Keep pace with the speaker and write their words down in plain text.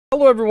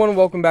Hello everyone,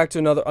 welcome back to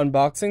another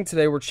unboxing.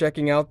 Today we're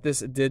checking out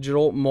this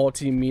digital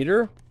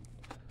multimeter.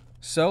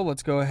 So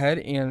let's go ahead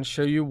and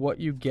show you what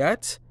you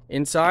get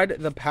inside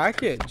the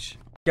package.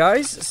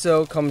 Guys,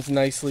 so it comes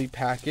nicely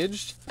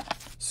packaged.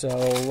 So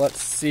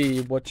let's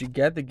see what you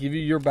get. They give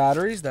you your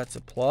batteries, that's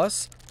a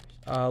plus.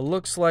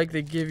 Looks like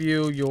they give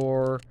you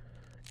your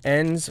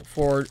ends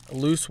for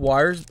loose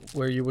wires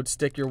where you would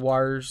stick your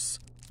wires.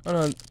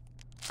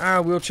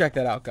 We'll check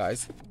that out,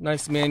 guys.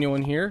 Nice manual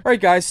in here. All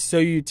right, guys, so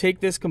you take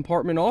this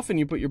compartment off and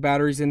you put your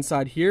batteries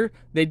inside here.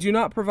 They do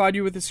not provide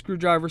you with a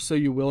screwdriver, so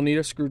you will need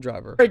a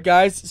screwdriver. All right,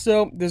 guys,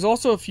 so there's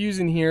also a fuse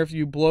in here. If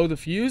you blow the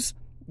fuse,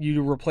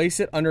 you replace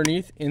it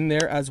underneath in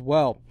there as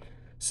well.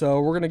 So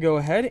we're gonna go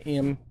ahead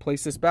and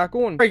place this back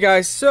on. All right,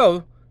 guys,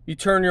 so you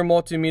turn your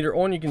multimeter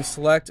on. You can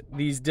select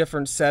these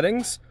different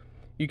settings.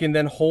 You can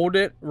then hold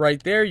it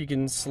right there. You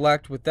can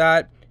select with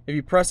that. If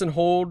you press and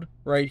hold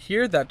right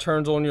here, that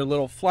turns on your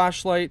little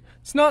flashlight.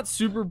 It's not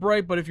super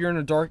bright, but if you're in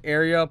a dark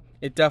area,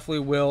 it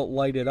definitely will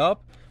light it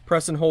up.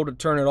 Press and hold to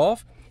turn it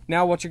off.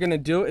 Now what you're gonna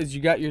do is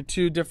you got your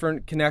two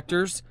different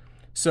connectors.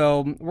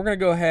 So we're gonna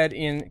go ahead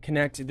and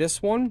connect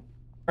this one.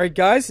 All right,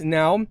 guys,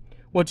 now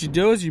what you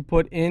do is you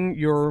put in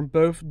your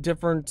both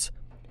different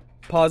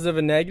positive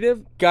and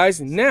negative. Guys,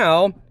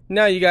 now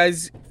you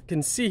guys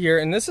can see here,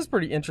 and this is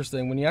pretty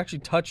interesting. When you actually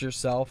touch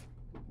yourself,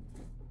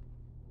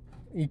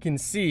 you can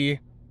see,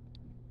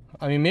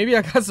 I mean, maybe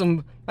I got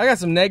some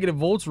negative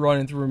volts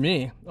running through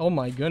me. Oh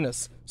my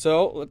goodness.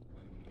 So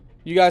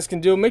you guys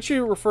can do, make sure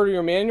you refer to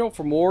your manual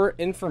for more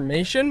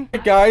information.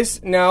 Hey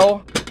guys,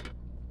 now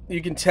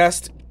you can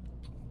test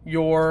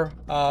your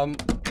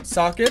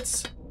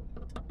sockets.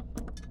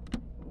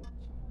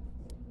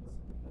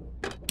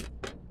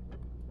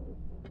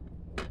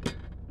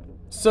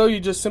 So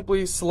you just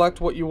simply select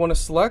what you want to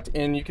select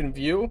and you can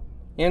view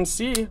and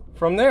see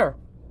from there.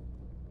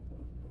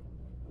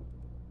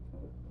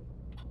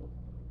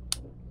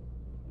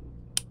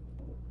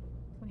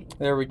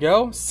 There we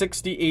go,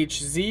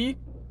 60HZ.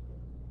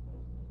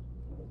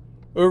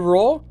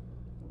 Overall,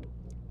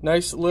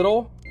 nice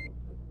little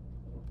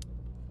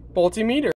multimeter.